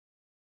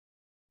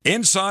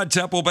Inside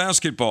Temple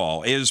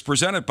Basketball is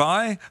presented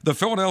by the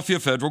Philadelphia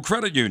Federal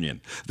Credit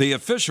Union, the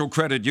official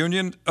credit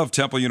union of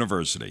Temple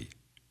University.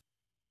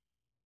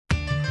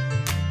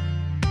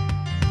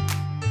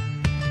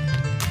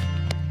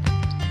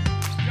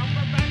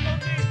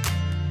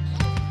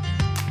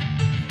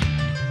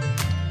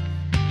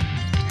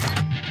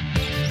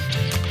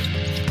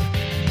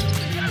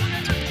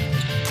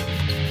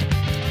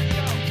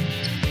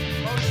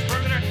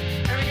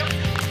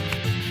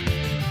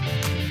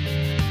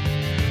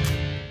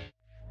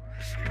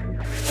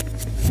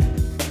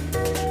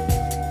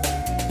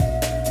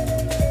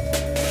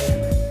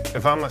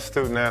 If I'm a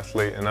student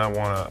athlete and I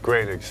want a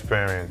great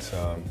experience,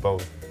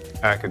 both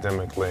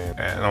academically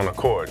and on the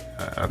court,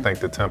 I think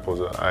the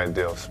Temple's an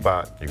ideal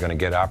spot. You're going to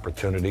get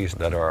opportunities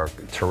that are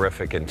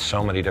terrific in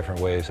so many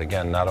different ways.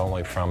 Again, not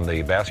only from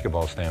the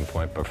basketball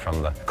standpoint, but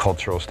from the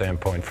cultural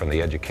standpoint, from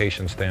the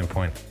education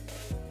standpoint.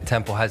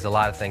 Temple has a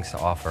lot of things to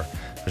offer.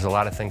 There's a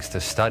lot of things to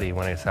study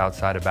when it's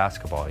outside of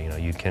basketball. You know,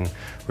 you can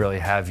really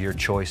have your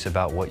choice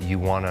about what you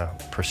want to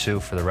pursue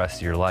for the rest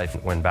of your life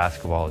when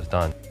basketball is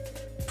done.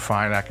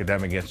 Fine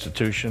academic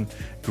institution,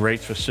 great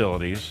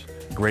facilities,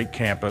 great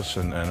campus,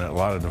 and a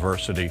lot of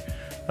diversity.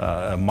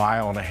 A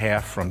mile and a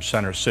half from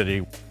Center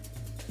City.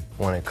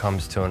 When it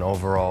comes to an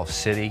overall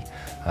city,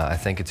 I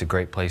think it's a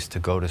great place to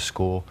go to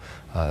school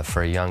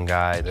for a young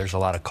guy. There's a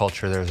lot of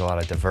culture, there's a lot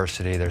of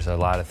diversity, there's a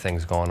lot of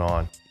things going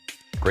on.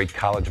 Great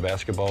college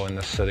basketball in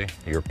this city.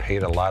 You're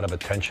paid a lot of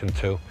attention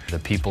to. The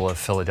people of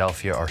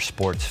Philadelphia are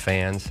sports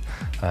fans,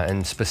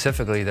 and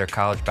specifically they're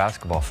college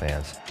basketball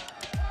fans.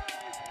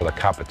 The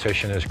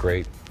competition is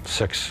great.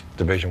 6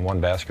 Division I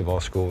basketball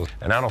schools,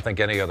 and I don't think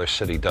any other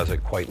city does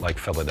it quite like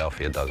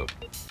Philadelphia does it.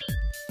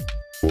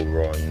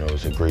 Overall, you know,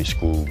 it's a great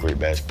school, great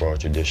basketball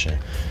tradition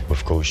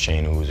with Coach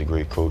Cheney, who's a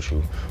great coach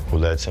who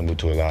led Temple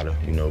to a lot of,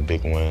 you know,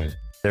 big wins.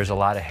 There's a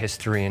lot of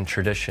history and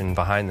tradition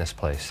behind this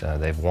place.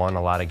 They've won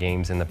a lot of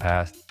games in the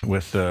past.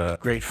 With the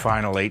great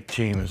Final 8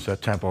 teams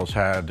that Temple's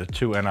had, the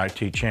 2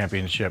 NIT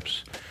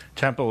championships,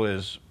 Temple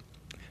is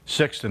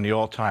 6th in the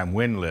all-time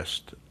win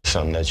list.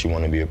 Something that you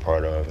want to be a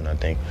part of, and I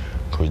think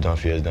Coach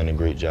Dunphy has done a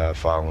great job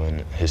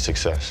following his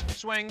success.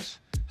 Swings.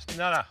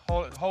 No,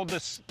 hold the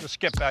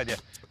skip idea.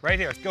 Right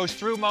here. It goes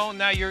through, Mo.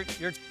 Now your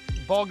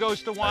ball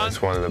goes to one.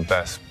 It's one of the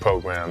best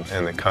programs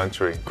in the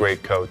country.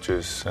 Great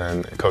coaches,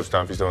 and Coach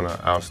Dunphy's doing an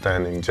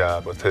outstanding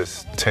job with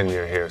his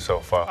tenure here so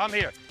far. I'm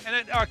here.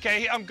 And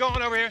okay, I'm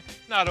going over here.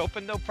 Not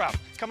open, no problem.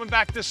 Coming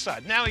back this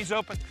side. Now he's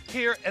open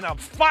here, and I'm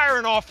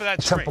firing off of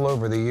that screen. Temple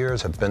over the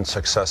years have been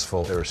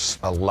successful. There's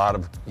a lot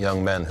of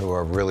young men who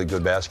are really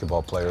good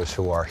basketball players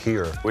who are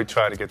here. We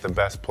try to get the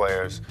best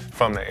players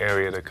from the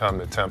area to come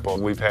to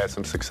Temple. We've had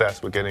some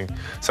success with getting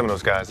some of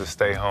those guys to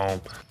stay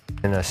home.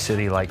 In a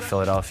city like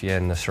Philadelphia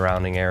and the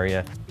surrounding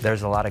area,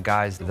 there's a lot of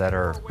guys that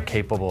are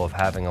capable of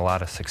having a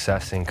lot of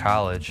success in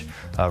college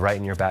right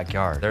in your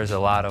backyard. There's a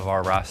lot of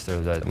our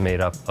roster that's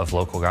made up of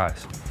local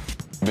guys.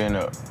 Being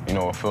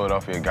a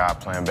Philadelphia guy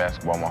playing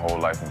basketball my whole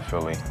life in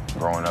Philly,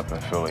 growing up in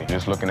Philly,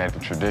 just looking at the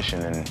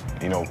tradition and,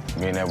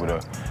 being able to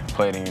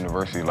play at a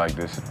university like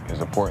this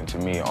is important to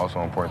me, also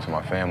important to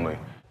my family.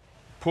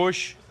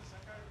 Push,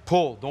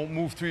 pull, don't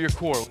move through your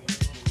core.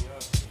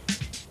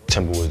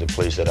 Temple was the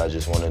place that I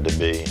just wanted to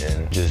be,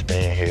 and just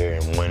being here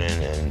and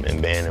winning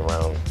and being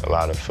around a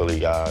lot of Philly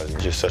guys,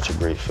 just such a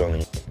great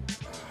feeling.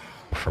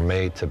 For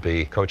me to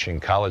be coaching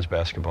college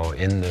basketball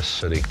in this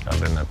city,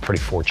 I've been a pretty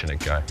fortunate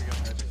guy.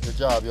 Good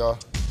job, y'all.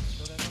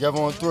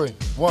 Together on 3.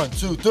 1,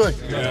 2, 3.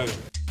 Yeah.